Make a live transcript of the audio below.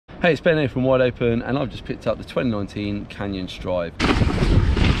Hey, it's Ben here from Wide Open, and I've just picked up the 2019 Canyon Strive.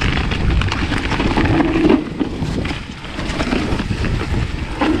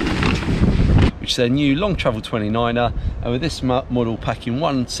 Which is their new long travel 29er, and with this model packing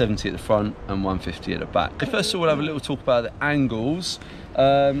 170 at the front and 150 at the back. First of all, we'll have a little talk about the angles.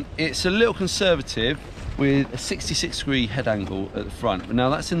 It's a little conservative with a 66-degree head angle at the front, but now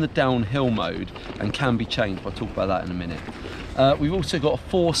that's in the downhill mode and can be changed. I'll talk about that in a minute. We've also got a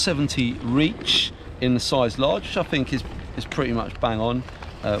 470 reach in the size large, which I think is pretty much bang on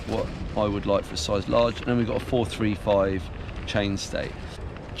what I would like for a size large. And then we've got a 435 chainstay.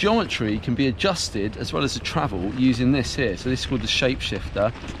 Geometry can be adjusted as well as the travel using this here. So this is called the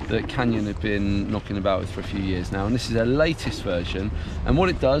shapeshifter that Canyon have been knocking about with for a few years now, and this is their latest version. And what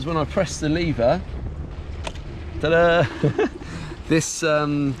it does, when I press the lever, ta-da!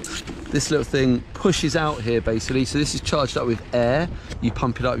 This little thing pushes out here basically. So this is charged up with air. You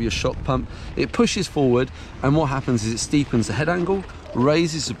pump it up with your shock pump. It pushes forward, and what happens is it steepens the head angle,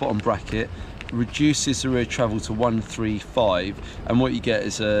 raises the bottom bracket, reduces the rear travel to 135, and what you get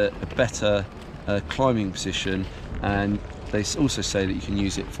is a better climbing position. And they also say that you can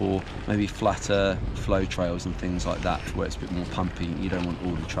use it for maybe flatter flow trails and things like that, where it's a bit more pumpy. You don't want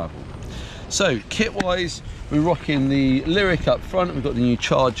all the travel. So kit wise, we're rocking the Lyric up front. We've got the new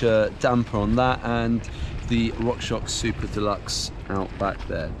Charger damper on that, and the RockShox Super Deluxe out back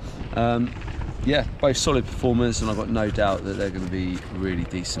there. Yeah, both solid performers, and I've got no doubt that they're going to be really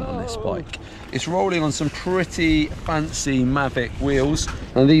decent on this bike. It's rolling on some pretty fancy Mavic wheels,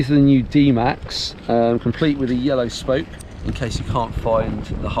 and these are the new D-Max, complete with a yellow spoke in case you can't find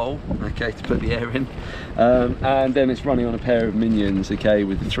the hole, okay, to put the air in. And then it's running on a pair of Minions, okay,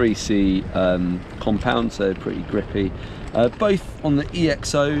 with the 3C compound, so pretty grippy. Both on the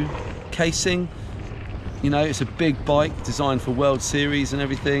EXO casing. You know, it's a big bike designed for World Series and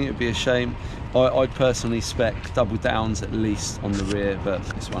everything. It'd be a shame. I'd personally spec double downs at least on the rear, but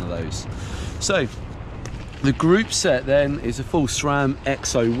it's one of those. So the group set then is a full SRAM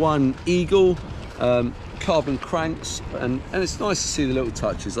X01 Eagle, carbon cranks, and it's nice to see the little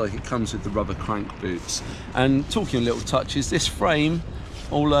touches, like it comes with the rubber crank boots. And talking of little touches, this frame,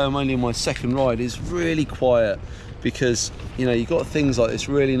 although I'm only on my second ride, is really quiet, because you know, you've got things like this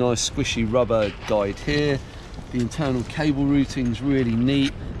really nice squishy rubber guide here. The internal cable routing's really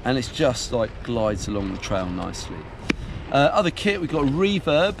neat, and it's just like glides along the trail nicely. Other kit, we've got a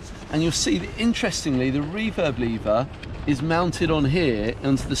reverb, and you'll see that interestingly the reverb lever is mounted on here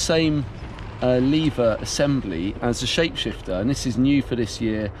onto the same lever assembly as the shapeshifter, and this is new for this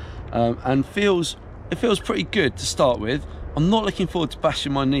year, and it feels pretty good to start with. I'm not looking forward to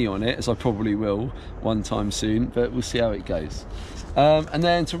bashing my knee on it, as I probably will one time soon, but we'll see how it goes. And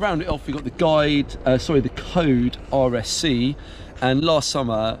then to round it off, we've got the the Code RSC, and last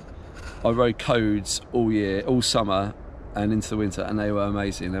summer I rode Codes all summer and into the winter, and they were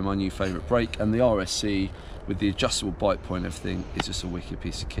amazing. They're my new favourite brake, and the RSC with the adjustable bike point and everything is just a wicked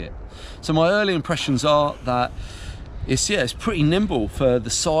piece of kit. So my early impressions are that it's pretty nimble for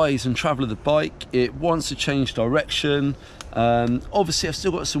the size and travel of the bike. It wants to change direction. Obviously I've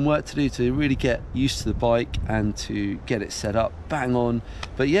still got some work to do to really get used to the bike and to get it set up bang on,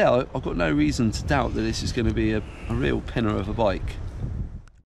 but yeah, I've got no reason to doubt that this is going to be a real pinner of a bike.